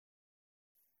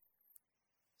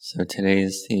So today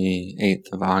is the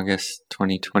 8th of August,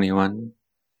 2021.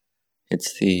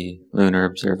 It's the lunar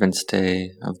observance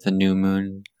day of the new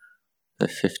moon, the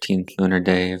 15th lunar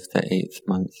day of the 8th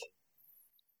month.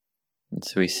 And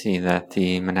so we see that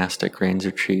the monastic rains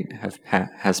retreat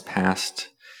has passed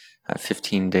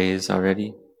 15 days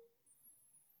already.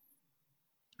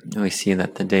 And we see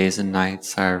that the days and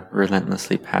nights are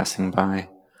relentlessly passing by.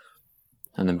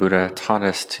 And the Buddha taught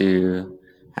us to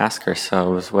ask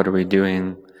ourselves, what are we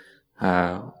doing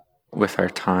with our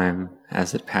time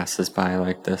as it passes by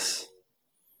like this?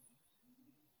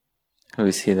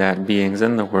 We see that beings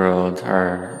in the world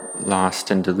are lost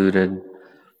and deluded,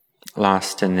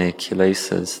 lost in the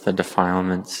kilesas, the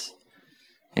defilements,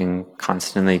 and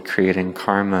constantly creating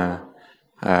karma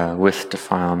with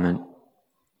defilement.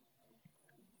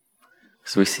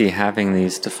 Because we see having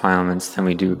these defilements, then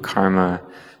we do karma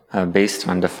based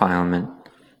on defilement,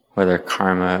 whether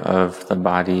karma of the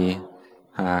body,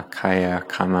 kaya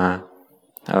kama,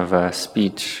 of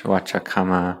speech, vacha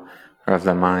kama, or of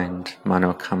the mind,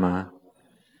 mano kama.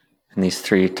 And these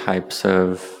three types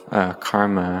of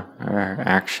karma or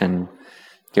action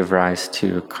give rise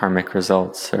to karmic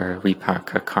results or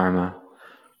vipaka karma.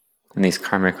 And these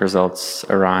karmic results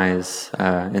arise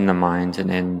in the mind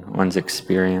and in one's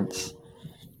experience.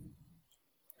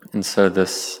 And so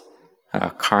this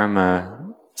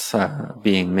karma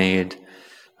being made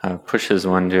pushes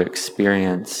one to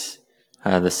experience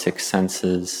the six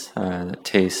senses, the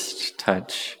taste,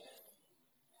 touch,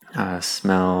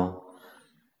 smell,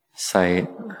 sight,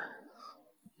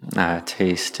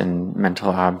 taste, and mental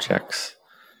objects.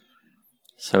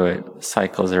 So it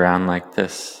cycles around like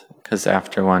this, because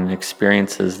after one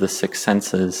experiences the six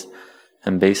senses,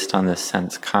 and based on this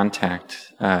sense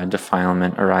contact,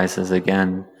 defilement arises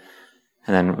again,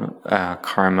 and then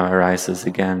karma arises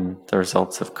again, the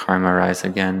results of karma arise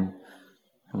again,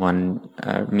 one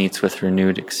meets with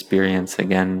renewed experience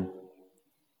again.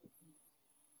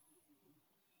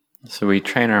 So we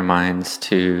train our minds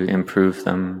to improve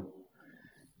them.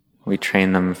 We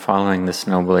train them following this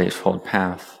Noble Eightfold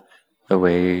Path, the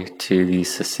way to the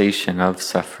cessation of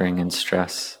suffering and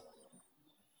stress.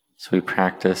 So we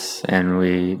practice, and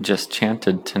we just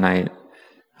chanted tonight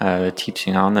the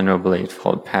teaching on the Noble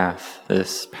Eightfold Path,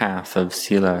 this path of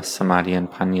sila, samadhi, and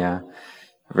panya,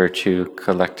 virtue,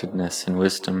 collectedness, and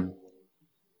wisdom.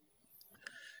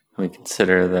 We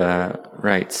consider the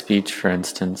right speech, for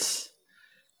instance,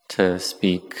 to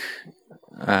speak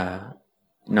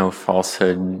no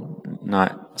falsehood,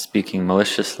 not speaking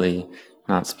maliciously,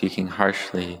 not speaking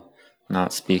harshly,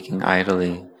 not speaking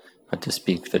idly, but to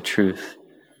speak the truth.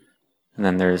 And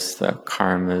then there's the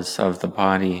karmas of the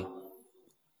body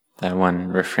that one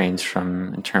refrains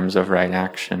from in terms of right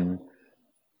action,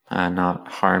 not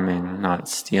harming, not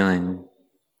stealing,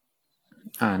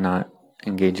 not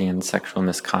engaging in sexual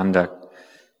misconduct,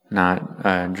 not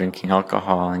drinking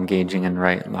alcohol, engaging in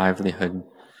right livelihood.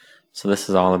 So this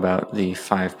is all about the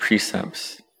 5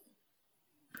 precepts.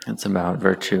 It's about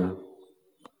virtue.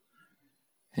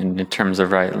 And in terms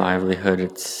of right livelihood,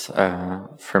 it's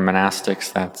for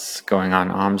monastics, that's going on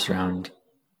alms round.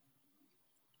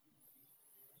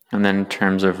 And then in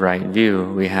terms of right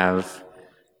view, we have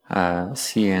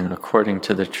seeing according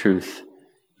to the truth,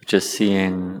 which is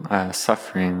seeing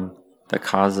suffering, the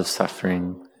cause of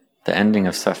suffering, the ending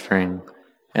of suffering,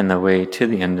 and the way to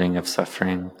the ending of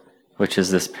suffering, which is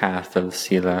this path of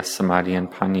sila, samadhi, and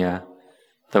panya,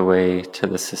 the way to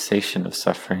the cessation of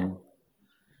suffering.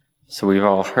 So we've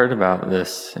all heard about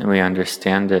this, and we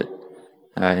understand it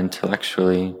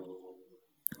intellectually,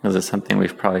 because it's something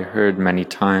we've probably heard many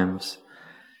times.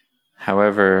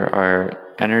 However,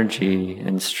 our energy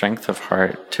and strength of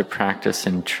heart to practice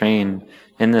and train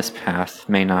in this path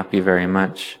may not be very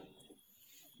much.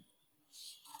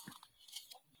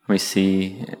 We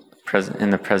see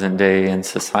in the present day in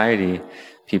society,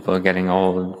 people getting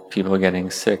old, people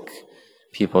getting sick,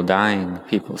 people dying,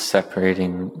 people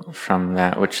separating from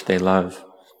that which they love.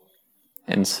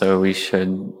 And so we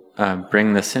should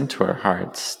bring this into our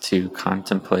hearts to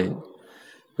contemplate.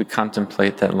 We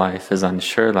contemplate that life is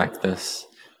unsure like this,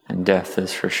 and death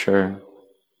is for sure.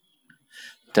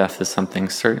 Death is something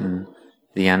certain.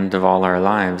 The end of all our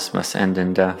lives must end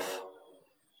in death.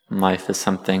 Life is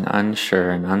something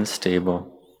unsure and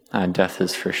unstable. Death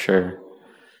is for sure.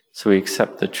 So we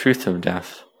accept the truth of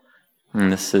death.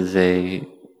 And this is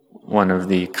one of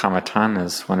the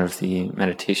kamatanas, one of the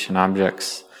meditation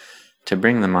objects to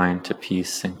bring the mind to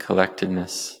peace and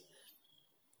collectedness.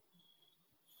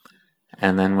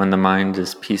 And then when the mind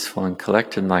is peaceful and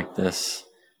collected like this,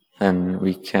 then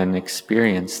we can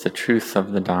experience the truth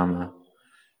of the Dhamma.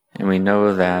 And we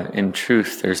know that in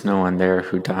truth there's no one there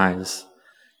who dies.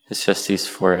 It's just these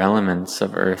four elements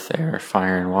of earth, air,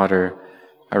 fire, and water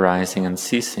arising and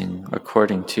ceasing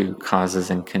according to causes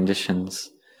and conditions.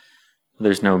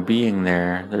 There's no being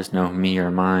there. There's no me or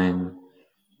mine.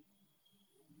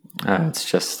 It's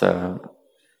just the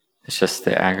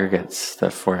aggregates,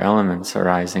 the four elements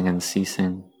arising and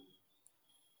ceasing.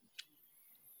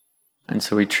 And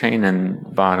so we train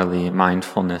in bodily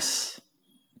mindfulness,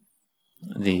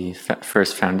 the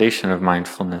first foundation of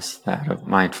mindfulness, that of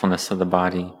mindfulness of the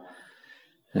body.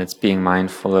 And it's being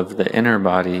mindful of the inner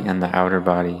body and the outer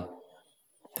body.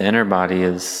 The inner body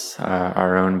is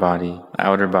our own body. The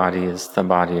outer body is the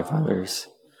body of others.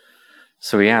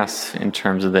 So we ask, in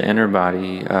terms of the inner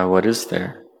body, what is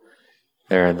there?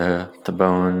 There are the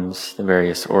bones, the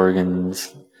various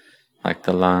organs, like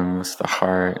the lungs, the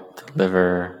heart, the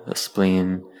liver, the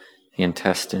spleen, the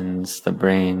intestines, the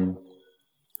brain,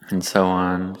 and so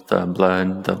on, the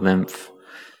blood, the lymph,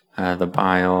 the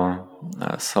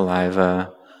bile,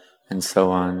 saliva, and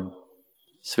so on.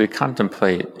 So we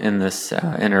contemplate in this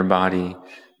inner body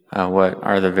what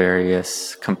are the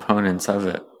various components of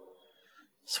it.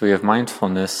 So we have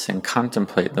mindfulness and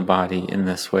contemplate the body in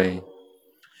this way.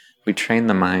 We train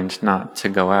the mind not to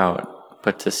go out,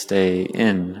 but to stay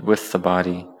in with the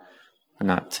body,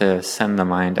 not to send the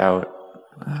mind out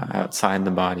outside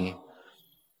the body.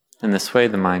 In this way,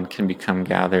 the mind can become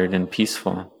gathered and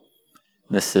peaceful.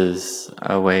 This is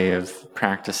a way of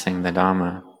practicing the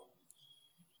Dhamma.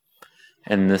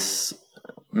 And this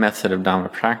method of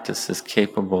Dhamma practice is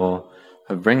capable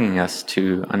of bringing us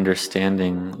to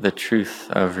understanding the truth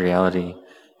of reality,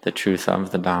 the truth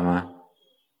of the Dhamma.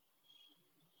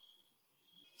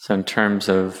 So in terms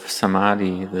of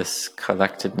samadhi, this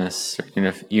collectedness, or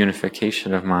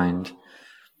unification of mind,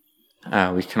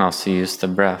 we can also use the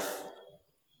breath,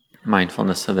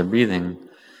 mindfulness of the breathing,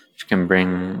 which can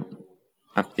bring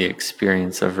up the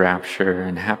experience of rapture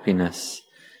and happiness,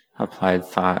 applied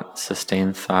thought,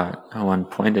 sustained thought, a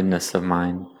one-pointedness of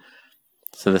mind.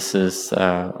 So this is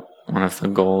one of the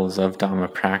goals of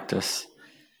Dhamma practice.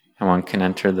 And one can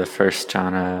enter the first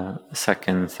jhana,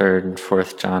 second, third, and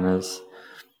fourth jhanas.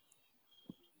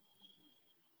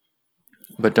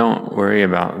 But don't worry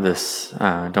about this.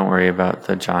 Don't worry about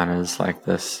the jhanas like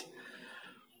this.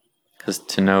 Because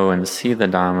to know and see the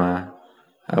Dhamma,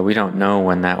 we don't know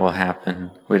when that will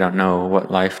happen. We don't know what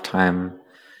lifetime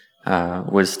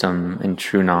wisdom and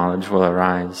true knowledge will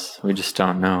arise. We just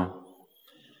don't know.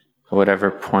 At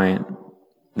whatever point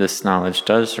this knowledge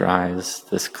does rise,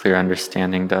 this clear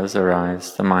understanding does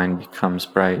arise, the mind becomes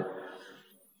bright.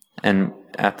 And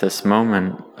at this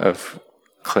moment of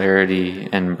clarity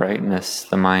and brightness,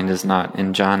 the mind is not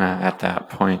in jhana at that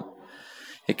point.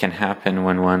 It can happen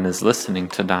when one is listening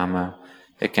to Dhamma.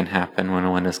 It can happen when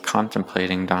one is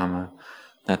contemplating Dhamma,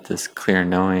 that this clear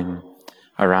knowing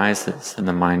arises and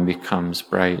the mind becomes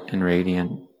bright and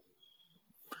radiant.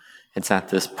 It's at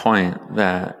this point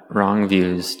that wrong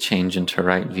views change into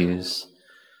right views.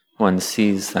 One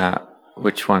sees that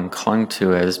which one clung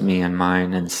to as me and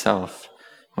mine and self.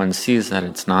 One sees that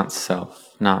it's not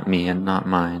self, not me and not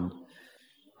mine.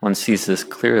 One sees this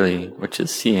clearly, which is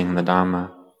seeing the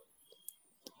Dhamma.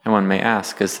 And one may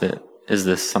ask, is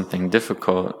this something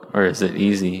difficult or is it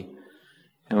easy?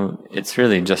 It's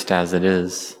really just as it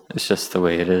is. It's just the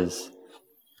way it is.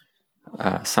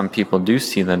 Some people do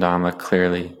see the Dhamma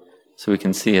clearly, so we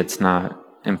can see it's not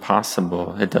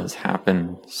impossible. It does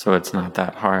happen, so it's not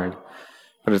that hard.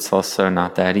 But it's also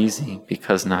not that easy,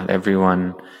 because not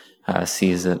everyone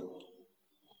sees it.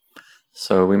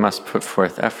 So we must put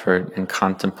forth effort and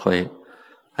contemplate,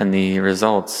 and the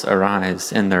results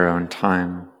arise in their own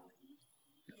time.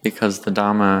 Because the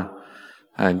Dhamma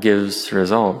gives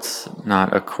results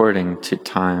not according to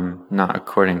time, not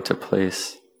according to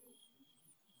place.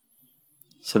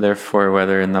 So therefore,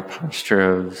 whether in the posture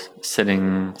of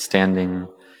sitting, standing,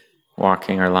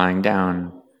 walking, or lying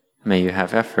down, may you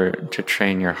have effort to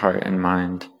train your heart and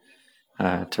mind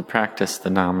to practice the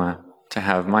Dhamma, to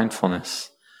have mindfulness,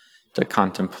 to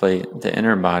contemplate the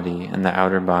inner body and the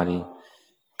outer body.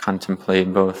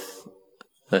 Contemplate both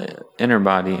the inner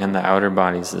body and the outer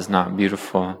bodies is not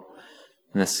beautiful.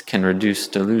 And this can reduce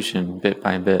delusion bit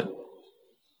by bit.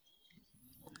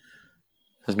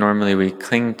 Because normally we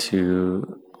cling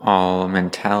to all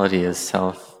mentality as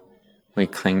self. We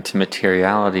cling to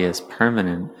materiality as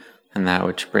permanent and that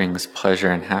which brings pleasure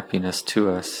and happiness to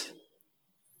us.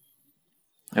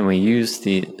 And we use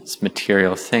these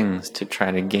material things to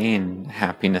try to gain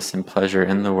happiness and pleasure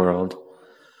in the world.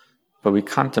 But we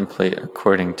contemplate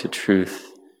according to truth.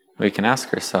 We can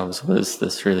ask ourselves, well, is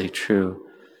this really true?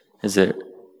 Is it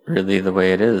really the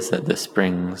way it is that this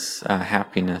brings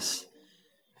happiness?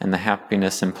 And the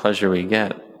happiness and pleasure we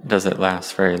get, does it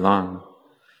last very long?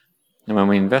 And when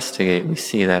we investigate, we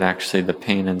see that actually the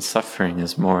pain and suffering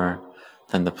is more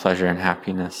than the pleasure and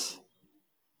happiness.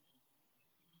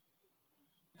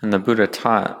 And the Buddha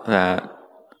taught that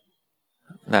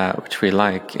which we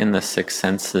like in the six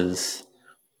senses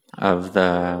of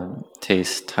the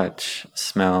taste, touch,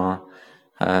 smell,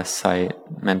 sight,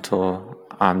 mental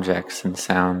objects and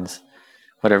sounds,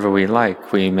 whatever we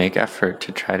like, we make effort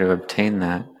to try to obtain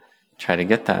that, try to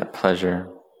get that pleasure.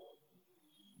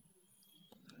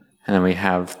 And then we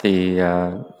have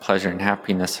the pleasure and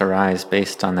happiness arise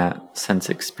based on that sense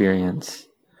experience.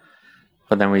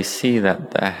 But then we see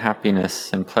that the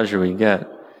happiness and pleasure we get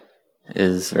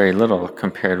is very little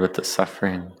compared with the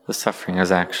suffering. The suffering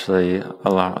is actually a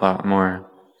lot more.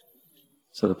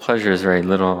 So the pleasure is very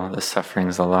little, the suffering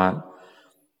is a lot.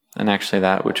 And actually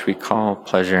that which we call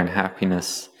pleasure and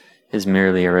happiness is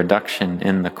merely a reduction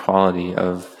in the quality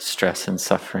of stress and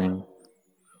suffering.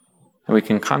 And we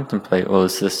can contemplate, well,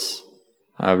 is this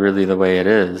really the way it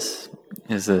is?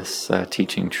 Is this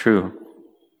teaching true?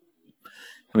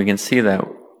 And we can see that,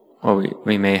 well,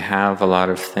 we may have a lot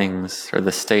of things, or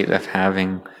the state of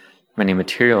having many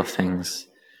material things.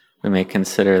 We may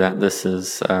consider that this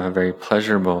is very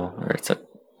pleasurable, or it's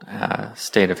a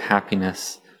state of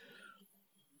happiness.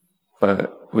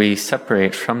 But we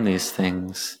separate from these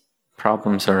things,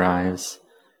 problems arise,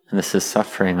 and this is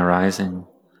suffering arising.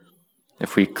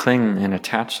 If we cling and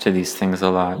attach to these things a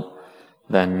lot,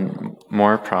 then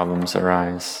more problems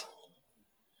arise.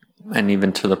 And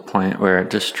even to the point where it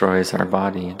destroys our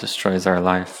body, it destroys our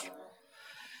life.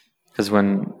 Because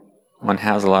when one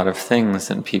has a lot of things,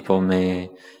 then people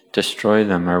may destroy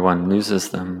them or one loses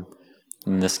them.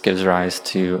 And this gives rise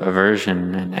to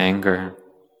aversion and anger.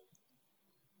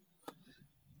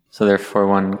 So therefore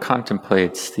one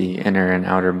contemplates the inner and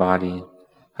outer body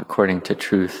according to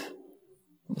truth,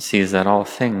 sees that all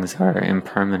things are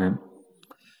impermanent.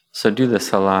 So do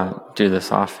this a lot, do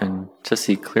this often, to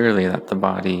see clearly that the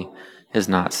body is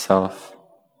not self,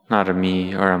 not a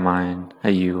me or a mine,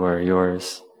 a you or a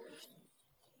yours.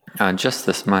 Just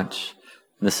this much.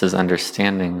 This is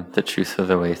understanding the truth of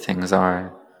the way things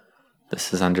are.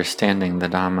 This is understanding the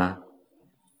Dhamma.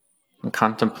 And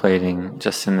contemplating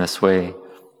just in this way,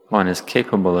 one is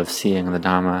capable of seeing the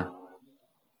Dhamma.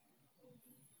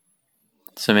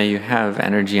 So may you have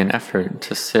energy and effort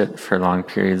to sit for long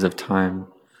periods of time.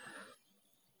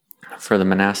 For the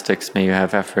monastics, may you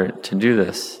have effort to do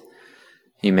this.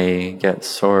 You may get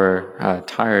sore,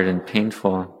 tired and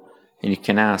painful, and you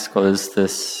can ask, well, is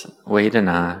this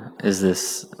Vedana? Is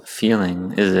this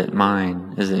feeling? Is it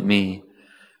mine? Is it me?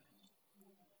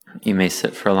 You may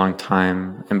sit for a long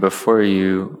time, and before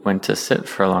you went to sit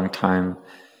for a long time,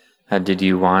 did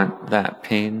you want that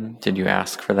pain? Did you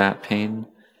ask for that pain?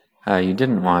 You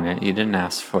didn't want it, you didn't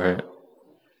ask for it.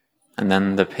 And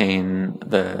then the pain,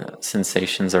 the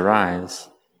sensations arise.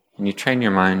 And you train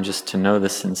your mind just to know the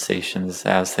sensations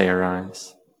as they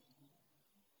arise.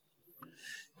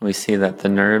 We see that the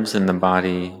nerves in the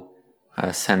body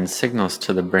send signals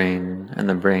to the brain, and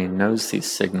the brain knows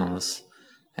these signals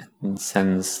and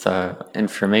sends the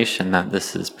information that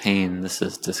this is pain, this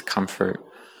is discomfort,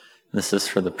 this is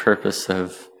for the purpose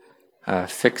of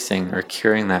fixing or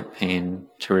curing that pain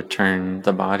to return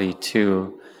the body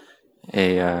to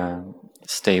a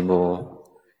stable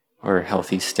or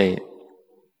healthy state.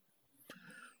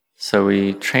 So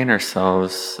we train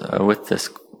ourselves with this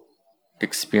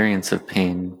experience of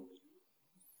pain.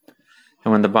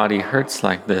 And when the body hurts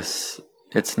like this,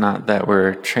 it's not that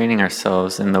we're training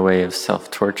ourselves in the way of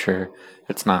self-torture.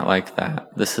 It's not like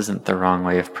that. This isn't the wrong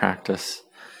way of practice.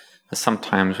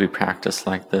 Sometimes we practice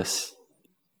like this,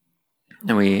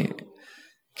 and we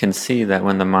can see that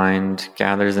when the mind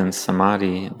gathers in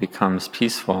samadhi, it becomes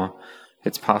peaceful,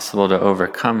 it's possible to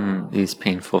overcome these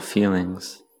painful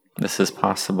feelings. This is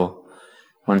possible.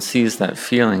 One sees that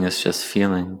feeling is just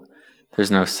feeling.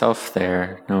 There's no self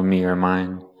there, no me or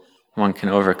mine. One can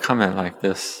overcome it like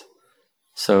this.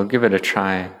 So give it a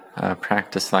try,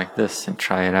 practice like this and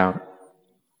try it out.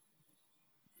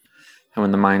 And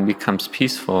when the mind becomes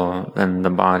peaceful, then the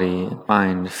body and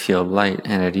mind feel light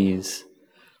and at ease.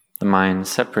 The mind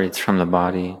separates from the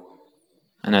body,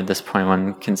 and at this point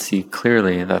one can see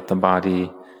clearly that the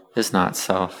body is not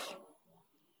self.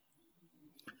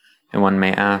 And one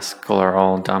may ask, well, are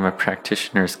all Dhamma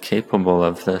practitioners capable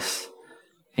of this?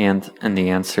 And the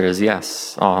answer is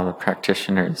yes, all the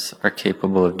practitioners are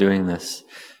capable of doing this,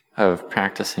 of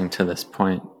practicing to this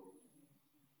point.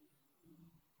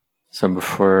 So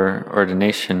before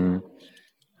ordination,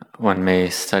 one may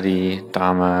study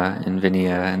Dhamma and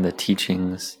Vinaya and the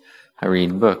teachings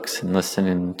read books and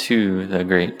listen to the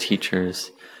great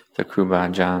teachers, the Kruba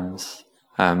Ajahns.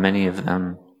 Many of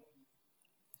them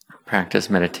practice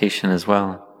meditation as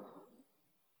well.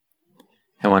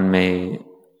 And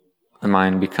the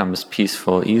mind becomes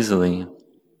peaceful easily.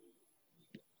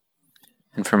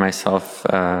 And for myself,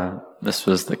 this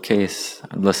was the case.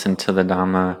 I'd listen to the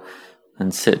Dhamma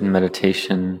and sit in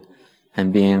meditation,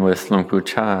 and being with Luang Pu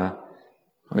Cha,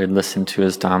 we'd listen to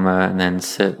his Dhamma and then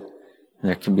sit. And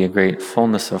there can be a great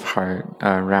fullness of heart,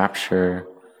 rapture,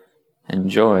 and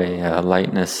joy,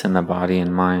 lightness in the body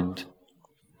and mind.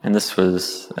 And this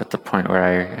was at the point where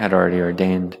I had already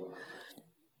ordained.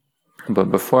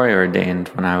 But before I ordained,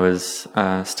 when I was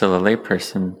still a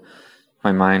layperson,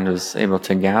 my mind was able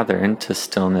to gather into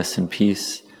stillness and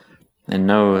peace and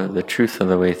know the truth of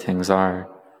the way things are.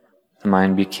 The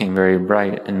mind became very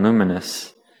bright and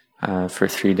luminous. For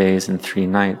 3 days and 3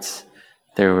 nights,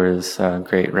 there was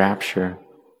great rapture.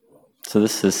 So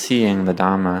this is seeing the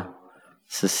Dhamma.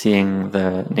 This is seeing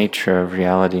the nature of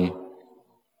reality.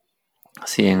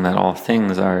 Seeing that all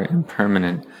things are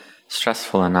impermanent,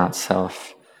 stressful and not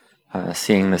self.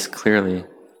 Seeing this clearly.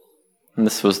 And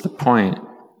this was the point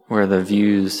where the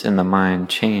views in the mind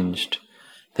changed.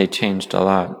 They changed a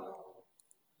lot.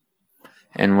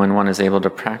 And when one is able to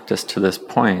practice to this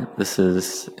point, this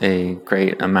is a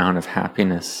great amount of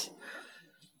happiness.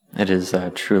 It is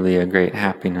truly a great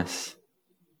happiness.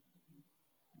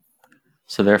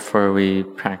 So therefore we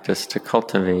practice to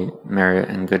cultivate merit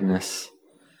and goodness.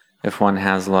 If one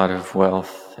has a lot of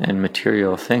wealth and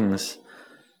material things,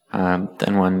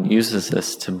 then one uses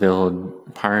this to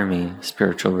build parami,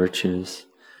 spiritual virtues.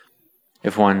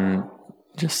 If one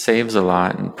just saves a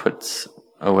lot and puts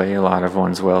away a lot of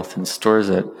one's wealth and stores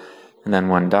it, and then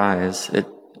one dies, it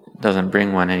doesn't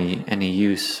bring one any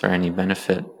use or any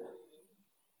benefit.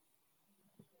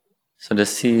 So to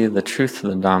see the truth of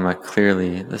the Dhamma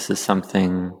clearly, this is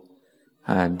something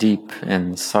deep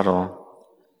and subtle.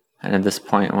 And at this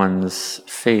point, one's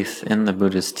faith in the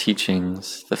Buddha's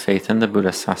teachings, the faith in the Buddha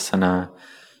Sasana,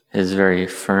 is very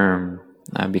firm,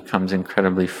 becomes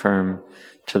incredibly firm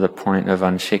to the point of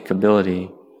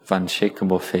unshakability, of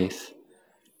unshakable faith.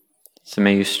 So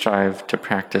may you strive to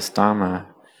practice Dhamma,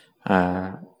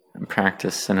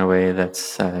 practice in a way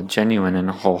that's genuine and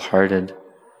wholehearted.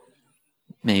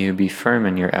 May you be firm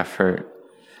in your effort.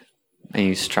 May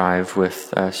you strive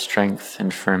with strength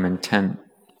and firm intent,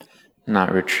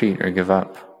 not retreat or give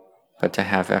up, but to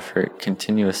have effort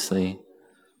continuously,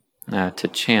 to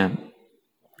chant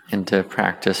and to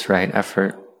practice right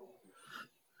effort.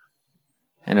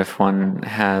 And if one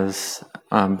has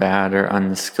bad or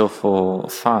unskillful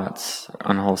thoughts,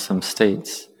 unwholesome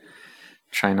states,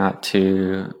 try not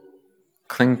to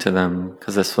cling to them,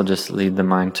 because this will just lead the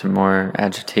mind to more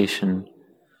agitation.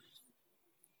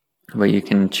 But you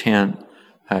can chant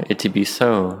it to be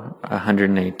so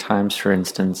 108 times, for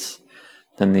instance,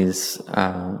 then these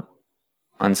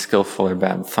unskillful or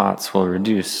bad thoughts will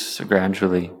reduce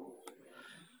gradually.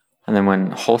 And then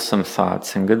when wholesome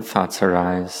thoughts and good thoughts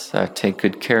arise, take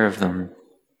good care of them.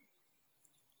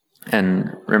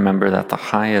 And remember that the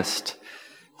highest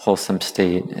wholesome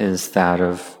state is that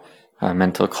of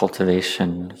mental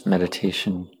cultivation,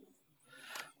 meditation.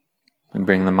 We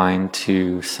bring the mind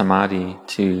to samadhi,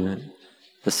 to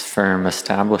this firm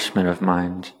establishment of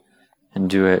mind, and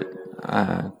do it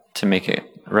to make it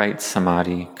right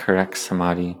samadhi, correct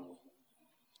samadhi.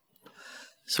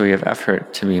 So we have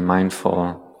effort to be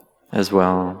mindful as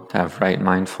well, to have right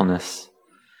mindfulness,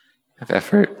 have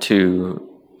effort to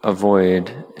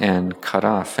avoid and cut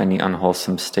off any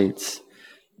unwholesome states,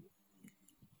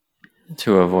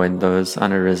 to avoid those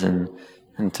unarisen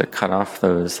and to cut off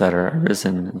those that are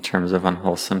arisen in terms of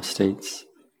unwholesome states.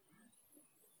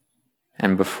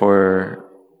 And in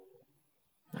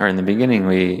the beginning,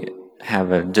 we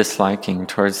have a disliking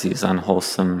towards these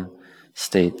unwholesome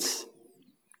states.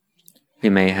 We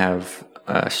may have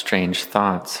strange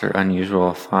thoughts or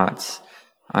unusual thoughts,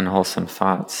 unwholesome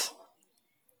thoughts.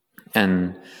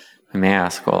 And we may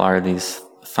ask, well, are these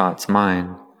thoughts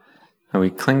mine? And we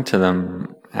cling to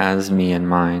them as me and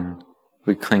mine.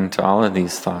 We cling to all of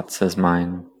these thoughts as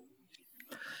mine.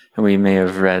 And we may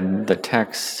have read the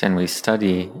text and we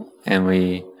study and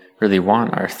we really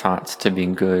want our thoughts to be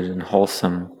good and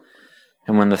wholesome.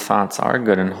 And when the thoughts are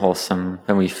good and wholesome,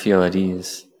 then we feel at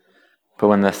ease. But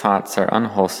when the thoughts are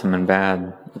unwholesome and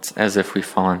bad, it's as if we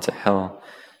fall into hell.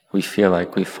 We feel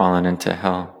like we've fallen into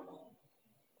hell.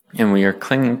 And we are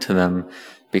clinging to them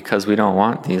because we don't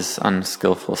want these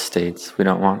unskillful states. We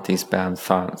don't want these bad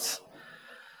thoughts.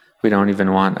 We don't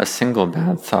even want a single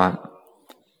bad thought.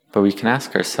 But we can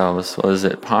ask ourselves, well, is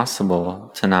it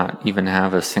possible to not even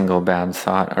have a single bad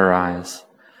thought arise?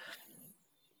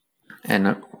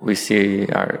 And we see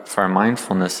if our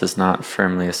mindfulness is not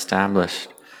firmly established,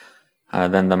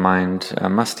 then the mind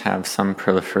must have some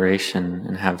proliferation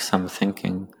and have some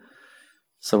thinking.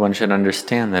 So one should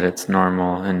understand that it's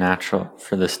normal and natural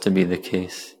for this to be the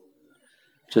case.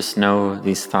 Just know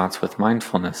these thoughts with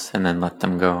mindfulness and then let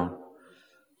them go.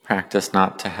 Practice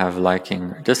not to have liking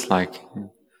or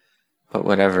disliking, but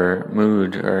whatever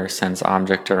mood or sense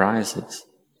object arises,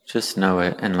 just know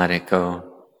it and let it go.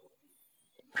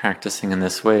 Practicing in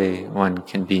this way, one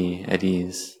can be at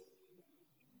ease.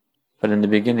 But in the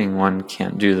beginning, one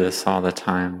can't do this all the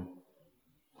time.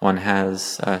 One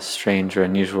has strange or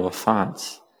unusual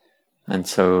thoughts, and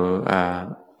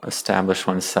so establish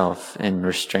oneself in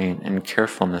restraint and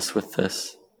carefulness with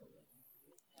this.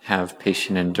 Have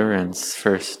patient endurance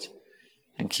first,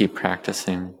 and keep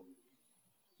practicing.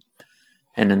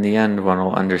 And in the end, one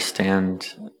will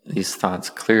understand these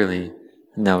thoughts clearly,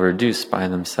 and they'll reduce by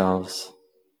themselves.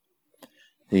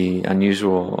 The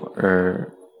unusual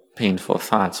or painful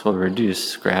thoughts will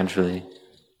reduce gradually.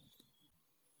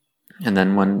 And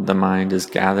then when the mind is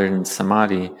gathered in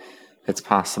samadhi, it's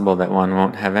possible that one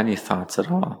won't have any thoughts at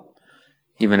all.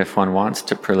 Even if one wants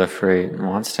to proliferate and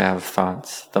wants to have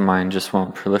thoughts, the mind just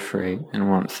won't proliferate and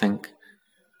won't think.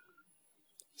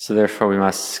 So therefore we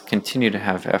must continue to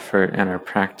have effort in our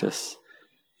practice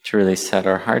to really set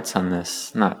our hearts on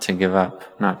this, not to give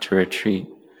up, not to retreat,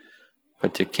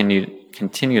 but to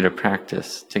continue to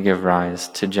practice to give rise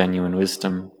to genuine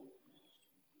wisdom.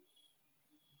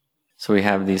 So we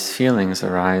have these feelings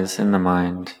arise in the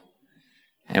mind,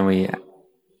 and we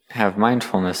have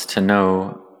mindfulness to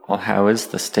know, well, how is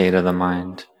the state of the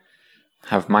mind?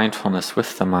 Have mindfulness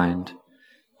with the mind,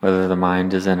 whether the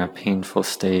mind is in a painful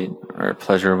state or a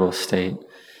pleasurable state,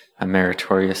 a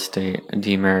meritorious state, a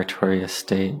demeritorious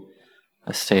state,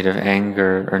 a state of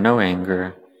anger or no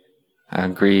anger,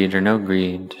 greed or no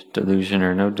greed, delusion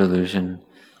or no delusion,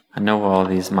 and know all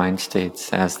these mind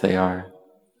states as they are.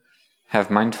 Have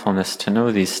mindfulness to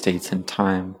know these states in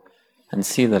time, and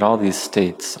see that all these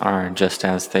states are just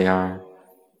as they are.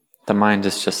 The mind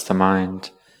is just the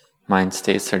mind. Mind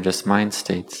states are just mind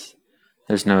states.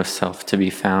 There's no self to be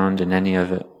found in any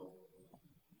of it.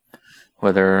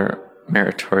 Whether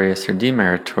meritorious or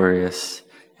demeritorious,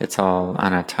 it's all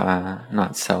anatta,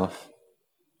 not self.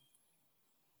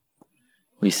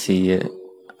 We see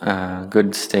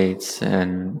good states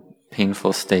and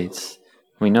painful states.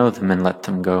 We know them and let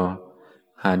them go.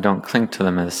 Don't cling to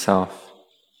them as self.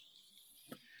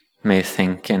 May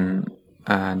think in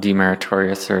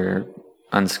demeritorious or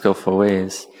unskillful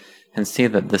ways and see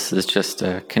that this is just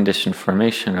a conditioned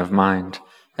formation of mind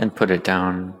and put it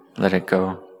down, let it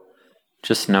go.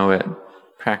 Just know it.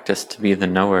 Practice to be the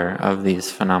knower of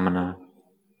these phenomena.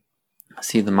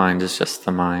 See the mind as just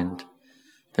the mind.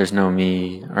 There's no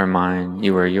me or mine,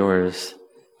 you or yours.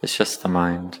 It's just the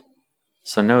mind.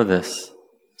 So know this.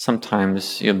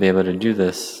 Sometimes you'll be able to do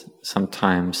this,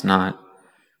 sometimes not.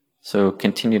 So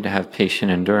continue to have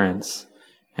patient endurance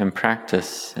and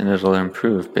practice, and it'll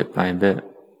improve bit by bit.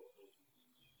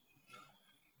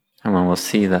 And one will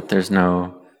see that there's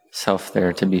no self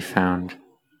there to be found.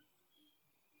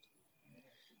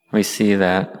 We see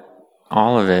that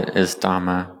all of it is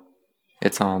Dhamma.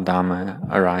 It's all Dhamma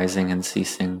arising and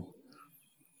ceasing.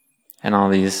 And all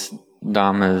these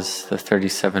Dhammas, the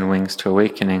 37 wings to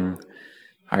awakening,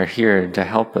 are here to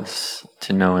help us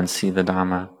to know and see the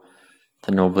Dhamma,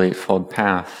 the Noble Eightfold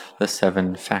Path, the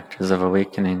 7 factors of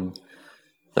awakening,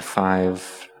 the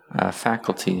 5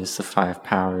 faculties, the 5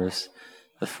 powers,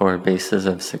 the 4 bases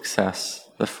of success,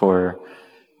 the 4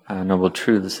 noble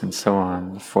truths, and so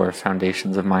on, the 4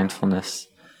 foundations of mindfulness.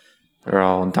 They're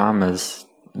all Dhammas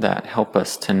that help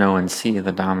us to know and see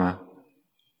the Dhamma.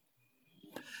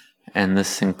 And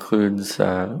this includes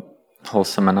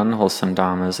wholesome and unwholesome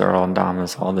Dhammas are all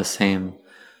Dhammas, all the same.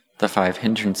 The 5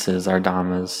 hindrances are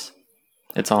Dhammas.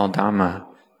 It's all Dhamma,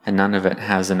 and none of it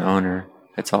has an owner.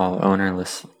 It's all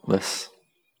ownerless.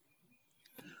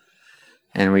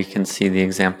 And we can see the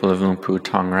example of Luang Pu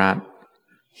Tongrat.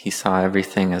 He saw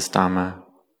everything as Dhamma.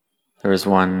 There was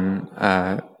one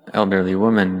elderly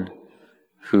woman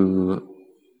who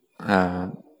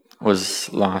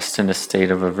was lost in a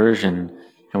state of aversion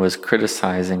and was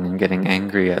criticizing and getting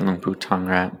angry at Luang Pu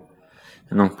Tongrat.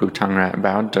 And Luang Pu Tongrat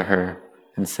bowed to her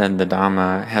and said, the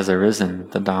Dhamma has arisen,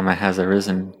 the Dhamma has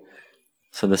arisen.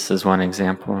 So this is one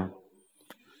example.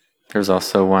 There's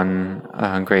also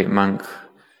one great monk,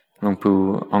 Luang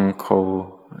Pu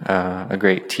Ongko, a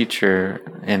great teacher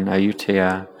in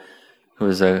Ayutthaya, who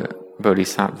was a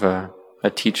bodhisattva, a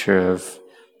teacher of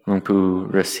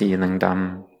Lungpu Rasi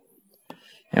Lingdam.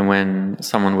 And when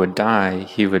someone would die,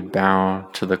 he would bow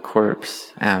to the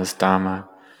corpse as Dhamma,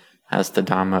 as the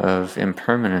Dhamma of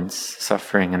impermanence,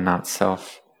 suffering, and not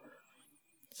self.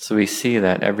 So we see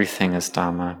that everything is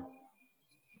Dhamma.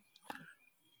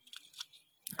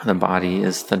 The body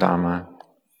is the Dhamma.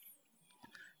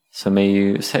 So may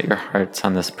you set your hearts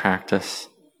on this practice.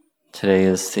 Today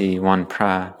is the 1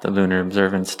 Pra, the lunar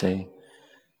observance day.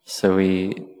 So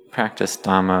we practice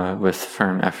Dhamma with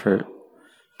firm effort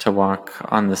to walk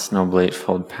on this Noble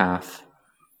Eightfold Path.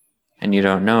 And you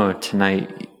don't know,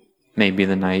 tonight may be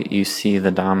the night you see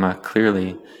the Dhamma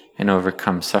clearly and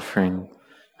overcome suffering.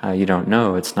 You don't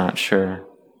know, it's not sure.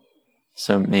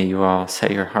 So may you all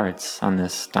set your hearts on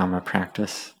this Dhamma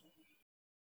practice.